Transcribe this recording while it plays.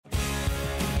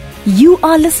You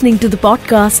are listening to the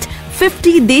podcast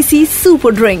 50 Desi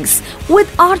Super Drinks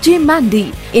with RJ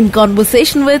Mandy in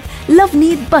conversation with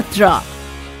Lavneet Batra.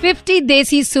 50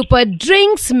 desi super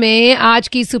drinks में आज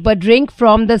की super drink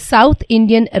from the south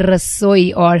Indian रसोई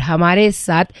और हमारे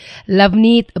साथ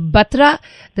Lovneet Batra,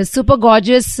 the super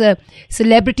gorgeous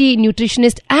celebrity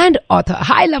nutritionist and author.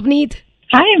 Hi Lovneet.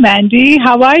 Hi Mandy,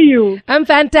 how are you? I'm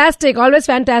fantastic,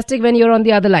 always fantastic when you're on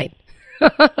the other line.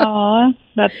 Aw,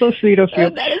 that's so sweet of you.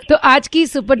 तो आज की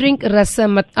super drink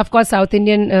rasam, of course south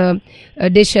Indian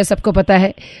dish है, सबको पता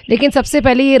है, लेकिन सबसे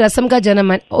पहले ये रसम का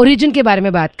जन्म, ओरिजिन के बारे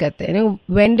में बात करते हैं.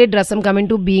 When did rasam come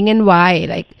into being and why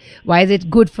is it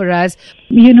good for us?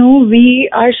 You know, we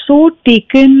are so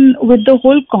taken with the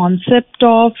whole concept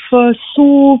of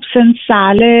soups and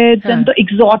salads and the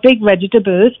exotic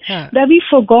vegetables that we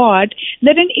forgot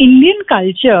that in Indian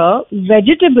culture,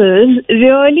 vegetables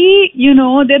really,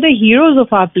 they're the heroes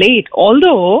of our plate.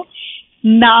 Although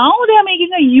now they are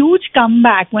making a huge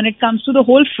comeback when it comes to the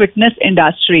whole fitness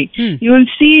industry. You will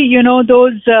see,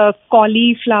 those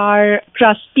cauliflower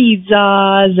crust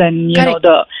pizzas and,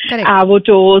 the avo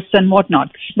toast and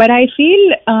whatnot. But I feel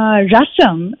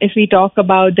rasam, if we talk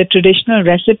about the traditional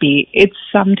recipe, it's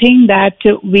something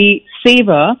that we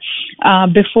savor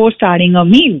before starting a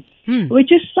meal.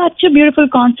 Which is such a beautiful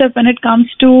concept when it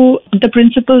comes to the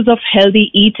principles of healthy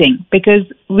eating, because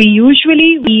we usually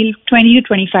eat 20 to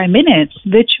 25 minutes,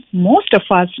 which most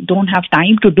of us don't have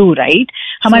time to do, right?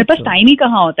 हमारे पास time ही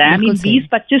कहाँ होता है.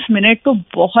 20-25 minute तो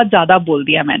बहुत ज्यादा बोल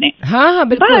दिया मैंने. हाँ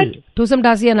बिल्कुल. To some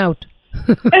Dacian out.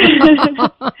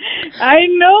 I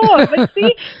know, but see,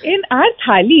 in our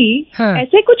थाली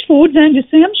ऐसे कुछ फूड्स हैं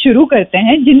जिससे हम शुरू करते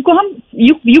हैं, जिनको हम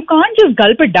you can't just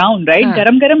gulp it down, right?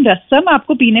 गरम गरम रसम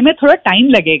आपको पीने में थोड़ा टाइम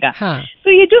लगेगा.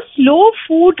 तो ये जो स्लो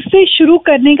फूड से शुरू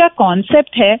करने का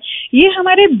कॉन्सेप्ट है, ये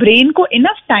हमारे ब्रेन को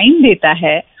इनफ टाइम देता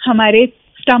है, हमारे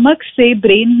स्टमक से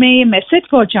ब्रेन में ये मैसेज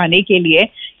पहुंचाने के लिए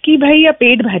कि भाई अब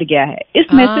पेट भर गया है. इस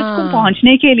मैसेज को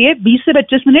पहुंचने के लिए 20 से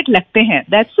 25 मिनट लगते हैं.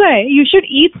 That's why you should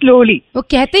eat slowly. वो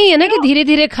कहते ही है ना कि धीरे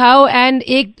धीरे खाओ एंड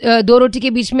दो रोटी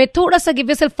के बीच में थोड़ा सा गिव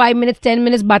योरसेल्फ 5 मिनट्स 10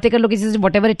 मिनट्स बातें कर लो किसी से,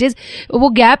 व्हाटएवर इट इज. वो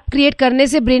गैप क्रिएट करने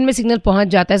से ब्रेन में सिग्नल पहुंच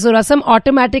जाता है. सो रसम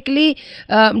automatically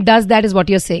does that, is what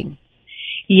you are saying.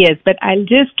 Yes, but I'll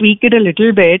just tweak it a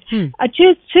little bit.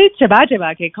 अच्छे से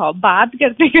चबा के खाओ, बात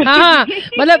करते करते. हाँ,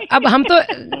 मतलब अब हम तो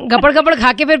गपड़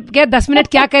खा के फिर क्या 10 मिनट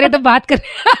क्या करें तो बात करें.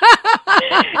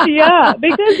 Yeah,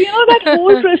 because that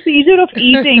whole procedure of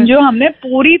eating जो हमने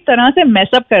पूरी तरह से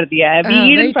mess up कर दिया है. We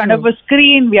eat in front of a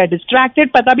screen, we are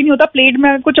distracted, पता भी नहीं होता प्लेट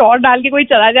में कुछ और डाल के कोई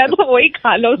चला जाए तो वही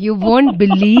खा लो. You won't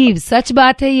believe, सच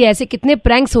बात है. ये ऐसे कितने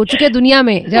प्रैंक्स हो चुके हैं दुनिया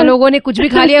में जहाँ लोगों ने कुछ भी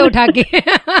खा लिया उठा के.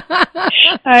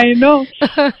 I know.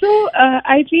 So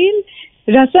I feel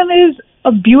rasam is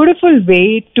a beautiful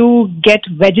way to get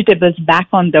vegetables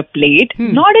back on the plate,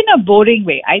 not in a boring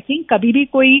way. I think कभी भी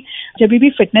कोई जब भी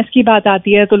फिटनेस की बात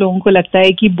आती है तो लोगों को लगता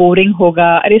है कि बोरिंग होगा,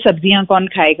 अरे सब्जियां कौन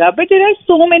खाएगा. But there are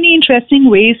so many interesting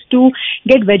ways to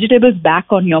get vegetables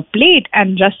back on your plate,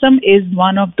 and rasam is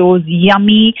one of those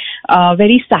yummy,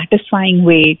 very satisfying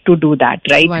way to do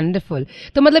that, right? Wonderful.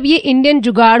 तो मतलब ये इंडियन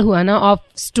जुगाड़ हुआ ना ऑफ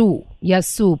स्टू या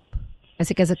soup,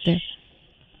 ऐसे कह सकते हैं.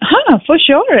 Huh, for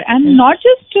sure. And not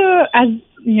just as,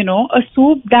 a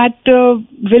soup that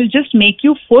will just make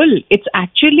you full. It's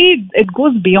actually, it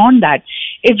goes beyond that.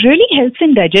 It really helps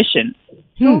in digestion.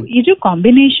 तो ये जो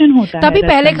कॉम्बिनेशन होता है तभी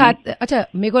पहले खाते. अच्छा,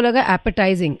 मेरे को लगा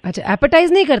एपेटाइजिंग. अच्छा,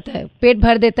 एपेटाइज नहीं करता है, पेट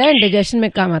भर देता है, डाइजेशन में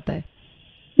काम आता है.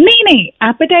 नहीं,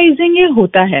 एपेटाइजिंग ये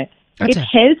होता है. It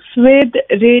helps with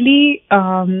really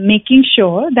making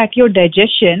sure that your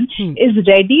digestion is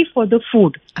ready for the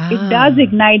food. It does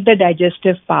ignite the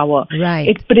digestive power. Right.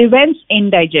 It prevents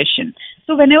indigestion.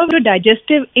 So whenever you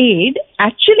digestive aid,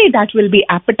 actually that will be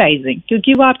appetizing.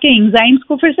 क्योंकि वो आपके enzymes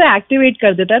को फिर से activate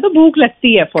कर देता है तो भूख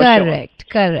लगती है for sure.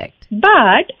 Correct.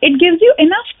 But it gives you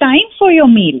enough time for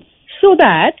your meal so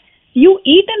that you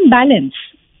eat in balance.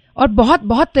 और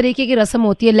बहुत तरीके की रसम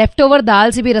होती है. लेफ्ट ओवर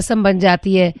दाल से भी रसम बन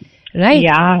जाती है. राइट.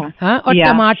 हाँ, और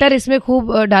टमाटर इसमें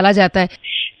खूब डाला जाता है.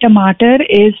 टमाटर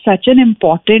is such an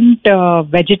important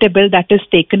vegetable that is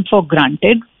taken for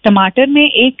granted. टमाटर में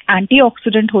एक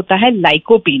एंटीऑक्सीडेंट होता है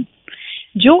लाइकोपीन,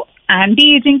 जो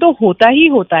एंटी एजिंग तो होता ही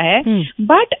होता है,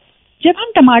 बट जब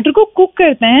हम टमाटर को कुक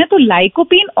करते हैं तो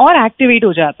लाइकोपीन और एक्टिवेट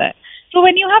हो जाता है. So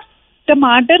when you have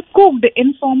tomato cooked in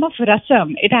form of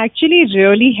rasam, it actually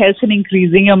really helps in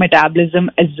increasing your metabolism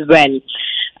as well.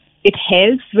 It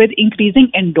helps with increasing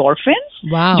endorphins,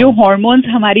 जो hormones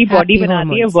हमारी body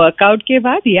बनाती है workout के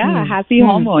बाद. Happy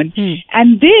hormone.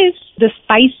 And the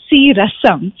spicy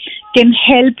rasam can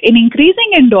help in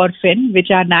increasing endorphin, which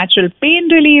are natural pain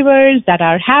relievers that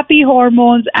are happy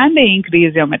hormones, and they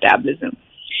increase your metabolism.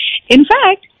 In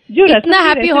fact, जो इतना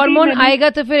happy hormone आएगा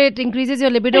तो फिर it increases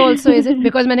your libido also, is it?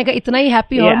 Because मैंने कहा इतना ही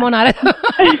happy hormone आ रहा है.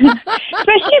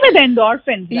 Especially with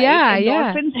endorphins, right?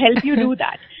 Endorphins help you do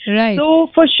that. Right. So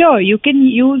for sure, you can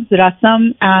use rasam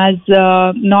as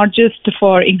not just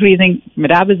for increasing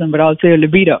metabolism, but also your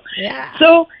libido. Yeah. So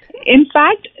in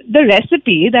fact, the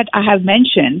recipe that I have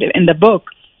mentioned in the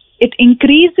book, it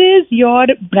increases your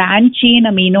branched chain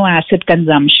amino acid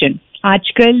consumption.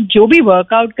 आजकल जो भी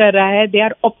workout कर रहा है, they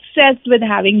are obsessed with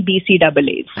having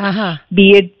BCAAs, be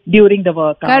it during the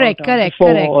workout, correct,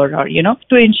 or you know,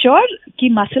 to ensure कि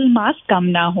muscle mass कम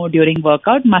ना हो ड्यूरिंग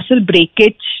वर्कआउट, मसल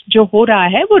ब्रेकेज जो हो रहा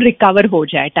है वो रिकवर हो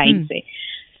जाए टाइम से.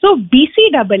 सो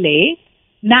BCAA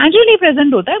नेचुरली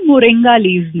प्रेजेंट होता है मोरिंगा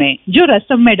लीव्स में, जो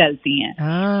रसम में डलती हैं.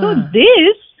 So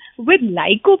this with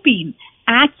lycopene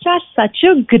acts as such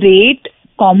a great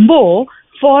combo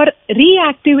for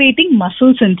reactivating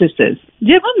muscle synthesis.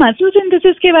 जब हम मसल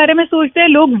सिंथेसिस के बारे में सोचते हैं,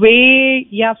 लोग वे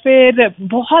या फिर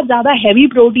बहुत ज्यादा हैवी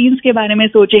प्रोटीन्स के बारे में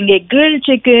सोचेंगे, grilled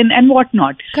chicken and what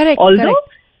not. Although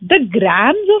the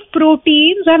grams of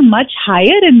proteins are much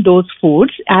higher in those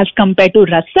foods as compared to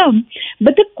rasam,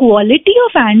 but the quality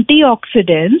of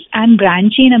antioxidants and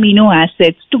branched chain amino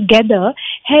acids together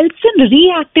helps in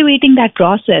reactivating that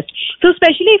process. So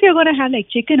especially if you're going to have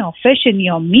like chicken or fish in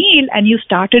your meal and you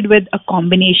started with a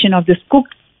combination of this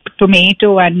cooked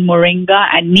tomato and moringa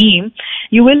and neem,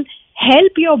 you will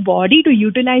help your body to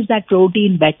utilize that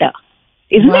protein better.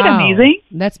 Isn't it amazing?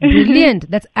 That's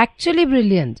brilliant. That's actually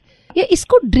brilliant. ये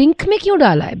इसको drink में क्यों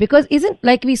डाला है? Because isn't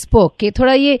like we spoke कि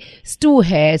थोड़ा ये stew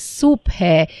है, सूप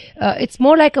है, it's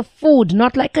more like a food,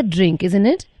 not like a drink, isn't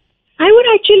it? I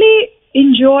would actually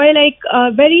enjoy like a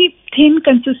very thin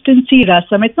consistency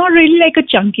rasam. It's not really like a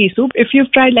chunky soup. If you've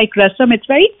tried like rasam, it's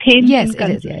very thin in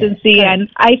consistency. And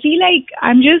I feel like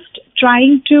I'm just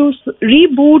trying to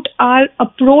reboot our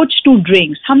approach to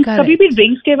drinks. हम कभी भी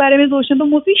drinks के बारे में सोचते हैं तो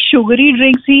mostly sugary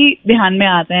drinks ही ध्यान में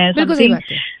आते हैं. Something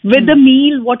with the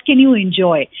meal, what can you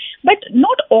enjoy? But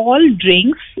not all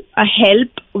drinks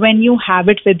help when you have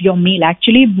it with your meal.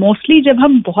 Actually, mostly जब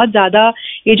हम बहुत ज्यादा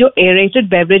ये जो aerated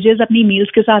beverages अपनी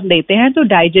meals के साथ लेते हैं तो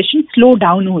digestion slow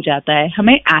down हो जाता है,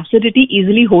 हमें acidity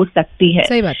easily हो सकती है.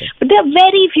 सही बात है. But there are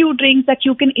very few drinks that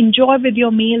you can enjoy with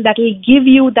your meal that will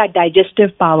give you that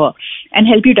digestive power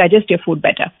and help you digest your food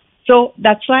better. So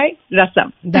that's why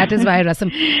rasam. That is why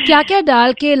rasam. क्या-क्या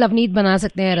डाल के लवनीत बना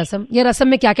सकते हैं रसम? या रसम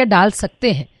में क्या-क्या डाल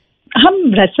सकते हैं? हम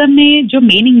रसम में जो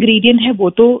मेन इंग्रेडिएंट है वो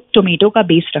तो टोमेटो का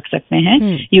बेस रख सकते हैं.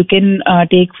 You can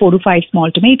take 4 to 5 small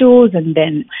tomatoes and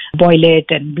then boil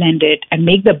it and blend it and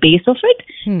make the base of it.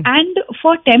 And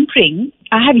for tempering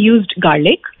I have used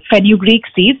garlic, fenugreek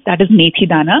seeds, that is मेथी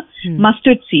दाना,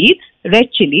 mustard seeds, red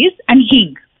chillies and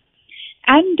हींग.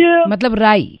 And मतलब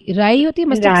राई होती है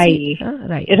mustard?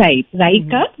 राई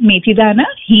का, मेथी दाना,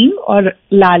 हींग और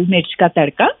लाल मिर्च का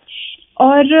तड़का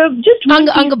और जस्ट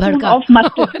अंग भड़का ऑफ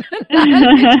मस्टर्ड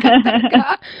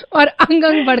और अंग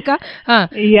भड़का. हाँ,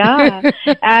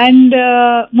 एंड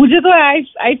मुझे तो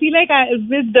I feel like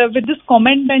with this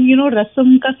comment and you know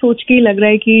रसम का सोच के ही लग रहा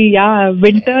है कि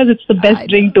winters it's the best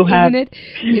drink to have.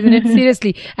 Isn't it?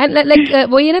 Seriously. And like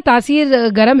वो ये ना तासीर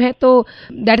गर्म है तो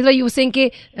that is why you saying कि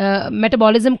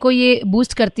मेटाबॉलिज्म को ये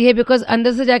बूस्ट करती है बिकॉज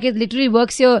अंदर से जाके लिटरली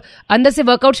वर्क्स योर अंदर से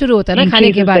वर्कआउट शुरू होता है ना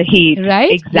खाने के बाद,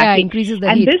 right? Exactly. Increases the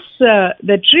and heat.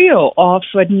 The trio of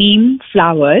neem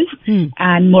flowers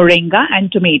and moringa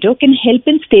and tomato can help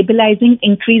in stabilizing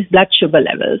increased blood sugar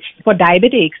levels. For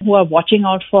diabetics who are watching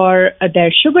out for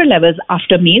their sugar levels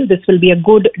after meal, this will be a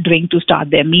good drink to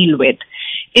start their meal with.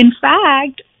 In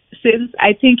fact, since I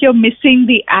think you're missing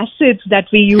the acids that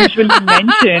we usually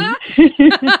mention,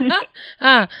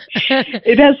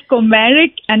 it has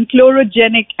coumatic and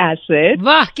chlorogenic acid.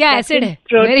 Wow, kya acid hai?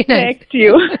 Protect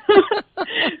you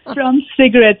from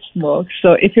cigarette smoke.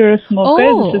 So if you're a smoker,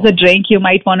 this is a drink you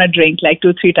might want to drink like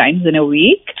 2-3 times in a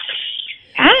week.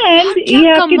 And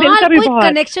ये आपके दिल का भी बहुत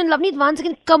connection. Lovneet, one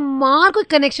second, कमाल कोई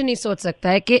connection नहीं सोच सकता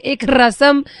है कि एक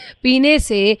रसम पीने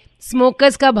से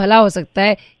स्मोकर्स का भला हो सकता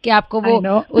है कि आपको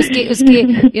वो उसके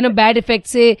यू नो बैड इफेक्ट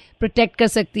से प्रोटेक्ट कर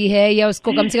सकती है या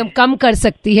उसको कम से कम कर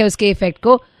सकती है उसके इफेक्ट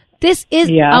को. This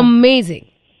is amazing.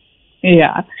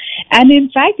 And in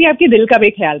fact, ये आपके दिल का भी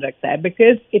ख्याल रखता है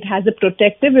because it has a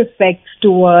protective effect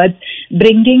towards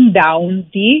bringing down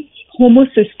the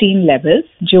homocysteine levels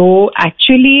जो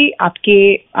actually आपके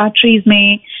arteries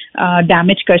में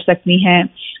damage कर सकती हैं.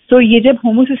 So ये जब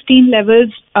homocysteine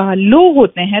levels low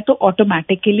होते हैं तो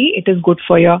automatically it is good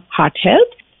for your heart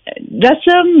health.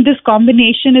 Rasam, this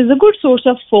combination is a good source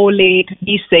of folate,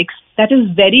 B6. That is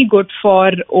very good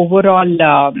for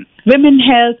overall women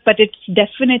health, but it's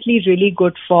definitely really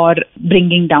good for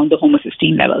bringing down the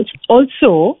homocysteine levels.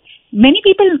 Also, many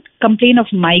people complain of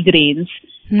migraines,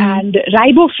 and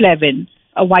riboflavin,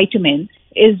 a vitamin,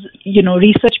 is,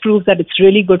 research proves that it's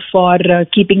really good for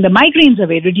keeping the migraines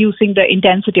away, reducing the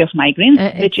intensity of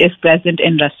migraines, which is present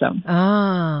in rasam.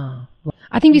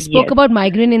 I think we spoke about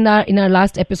migraine in our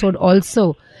last episode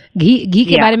also. घी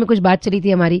के बारे में कुछ बात चली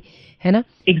थी हमारी, है ना?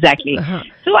 Exactly.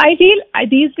 So I feel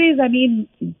these days,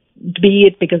 be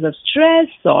it because of stress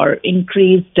or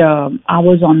increased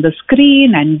hours on the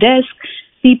screen and desk,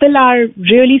 people are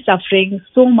really suffering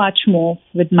so much more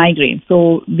with migraine.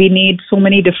 So we need so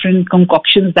many different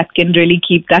concoctions that can really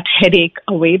keep that headache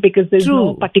away, because there's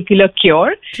no particular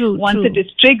cure. Once it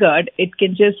is triggered, it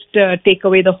can just take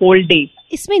away the whole day.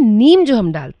 इसमें नीम जो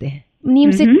हम डालते हैं,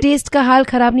 नीम से test का हाल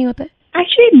खराब नहीं होता है?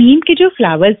 एक्चुअली नीम के जो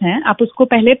फ्लावर्स हैं, आप उसको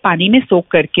पहले पानी में सोक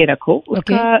करके रखो,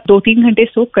 उसका 2-3 घंटे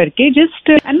सोक करके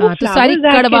जस्ट, तो सारी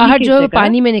कड़वाहट जो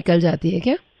पानी में निकल जाती है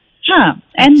क्या?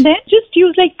 And then just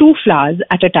use like 2 flowers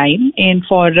at a time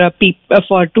for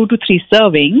 2 to 3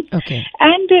 servings. Okay.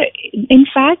 And in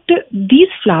fact,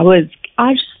 these flowers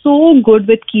are so good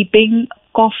with keeping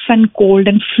cough and cold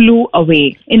and flu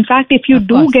away. In fact, if you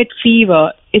get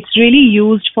fever, it's really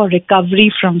used for recovery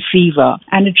from fever,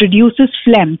 and it reduces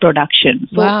phlegm production.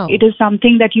 So it is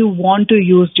something that you want to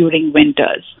use during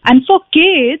winters. And for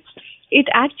kids, it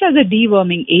acts as a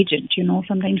deworming agent.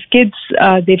 Sometimes kids,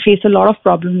 they face a lot of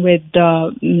problem with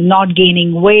not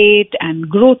gaining weight and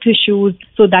growth issues.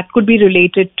 So that could be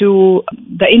related to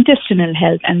the intestinal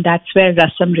health, and that's where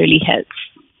rasam really helps.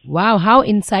 Wow, how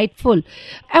insightful.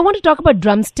 I want to talk about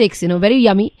drumsticks, very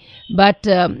yummy, but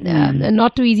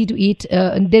not too easy to eat.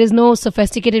 There is no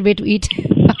sophisticated way to eat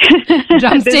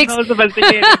drumsticks. There's no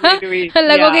sophisticated way to eat.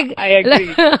 Yeah, I agree.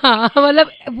 मतलब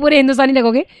पूरे हिंदुस्तानी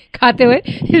लगोगे खाते हुए,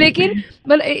 लेकिन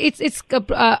it's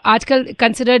आजकल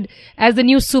considered as the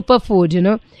new superfood,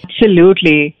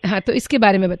 Absolutely. हाँ, तो इसके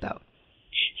बारे में बताओ.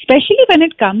 Especially when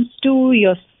it comes to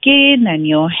your skin and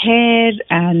your hair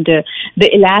and the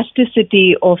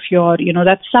elasticity of your,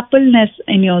 that suppleness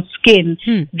in your skin,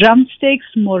 drumsticks,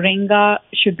 moringa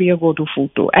should be a go-to food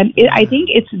too. And I think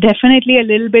it's definitely a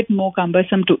little bit more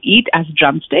cumbersome to eat as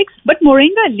drumsticks, but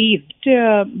moringa leaves.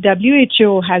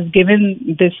 WHO has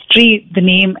given this tree the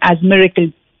name as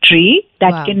miracle tree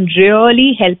that can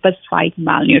really help us fight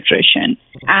malnutrition.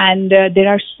 And there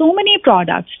are so many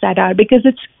products that are, because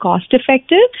it's cost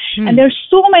effective, and there are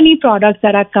so many products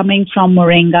that are coming from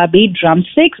moringa, be it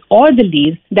drumsticks or the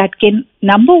leaves, that can,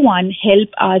 number one, help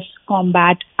us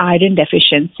combat iron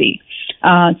deficiency.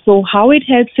 So how it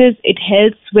helps is, it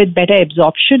helps with better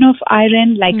absorption of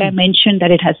iron. Like I mentioned,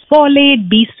 that it has folate,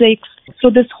 B6.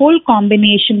 So this whole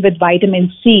combination with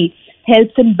vitamin C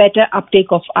helps in better uptake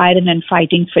of iron and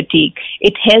fighting fatigue.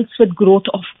 It helps with growth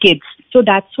of kids. So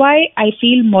that's why I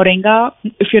feel moringa,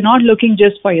 if you're not looking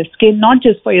just for your skin, not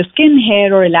just for your skin,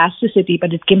 hair or elasticity,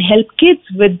 but it can help kids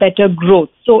with better growth.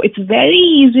 So it's very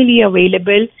easily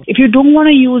available. If you don't want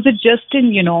to use it just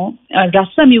in,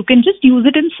 rasam, you can just use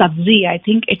it in sabzi. I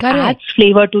think it adds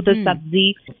flavor to the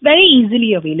sabzi. Very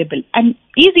easily available and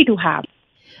easy to have.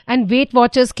 And Weight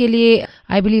Watchers के लिए,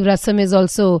 I believe rasam is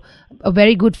also a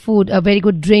very good food, a very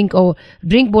good drink, or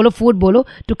drink बोलो, food बोलो,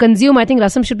 to consume. I think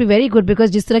rasam should be very good,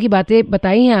 because जिस तरह की बातें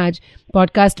बताई हैं आज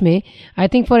podcast में, I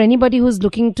think for anybody who's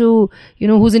looking to,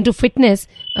 who's into fitness,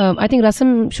 I think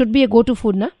rasam should be a go-to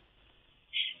food, na?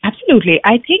 Absolutely.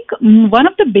 I think one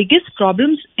of the biggest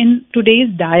problems in today's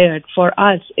diet for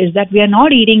us is that we are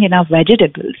not eating enough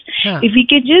vegetables. If we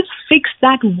can just fix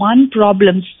that one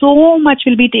problem, so much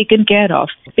will be taken care of.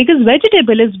 Because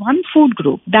vegetable is one food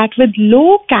group that with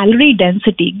low calorie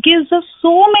density gives us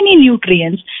so many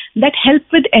nutrients that help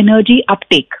with energy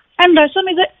uptake. And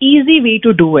rasam is an easy way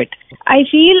to do it. I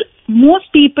feel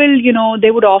most people,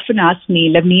 they would often ask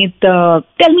me, Lavneet,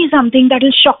 tell me something that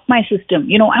will shock my system.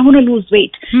 I want to lose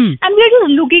weight. And we're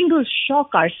just looking to shock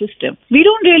our system. We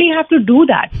don't really have to do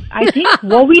that. I think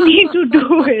what we need to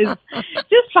do is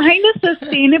just find a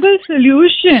sustainable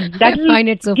solution that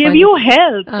will give you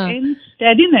health in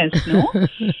steadiness, no?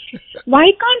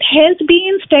 Why can't health be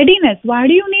in steadiness? Why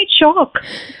do you need shock?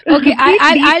 Okay,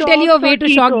 I'll tell you a way to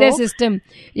shock their system.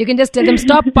 You can just tell them,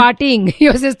 stop partying.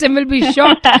 Your system will be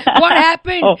shocked. What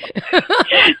happened?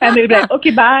 And they'll be like, okay,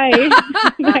 bye.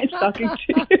 Nice talking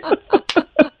to you.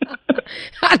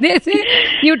 जैसे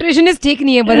nutritionist ठीक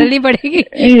नहीं है, बदलनी पड़ेगी.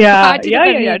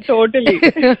 Yeah, totally.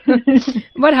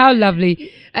 But how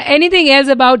lovely. Anything else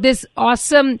about this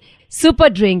awesome super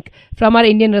drink from our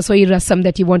Indian Rasoi Rasam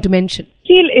that you want to mention?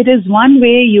 Feel it is one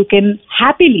way you can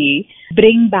happily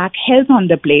bring back health on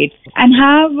the plate and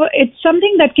it's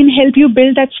something that can help you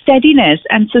build that steadiness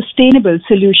and sustainable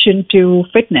solution to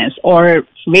fitness or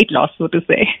weight loss, so to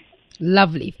say.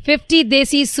 Lovely 50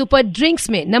 desi super drinks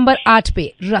में number 8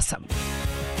 पे रसम.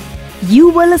 You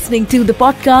were listening to the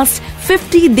podcast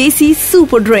 50 Desi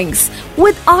Super Drinks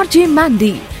with RJ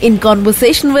Mandy in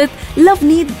conversation with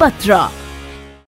Lavneet Batra.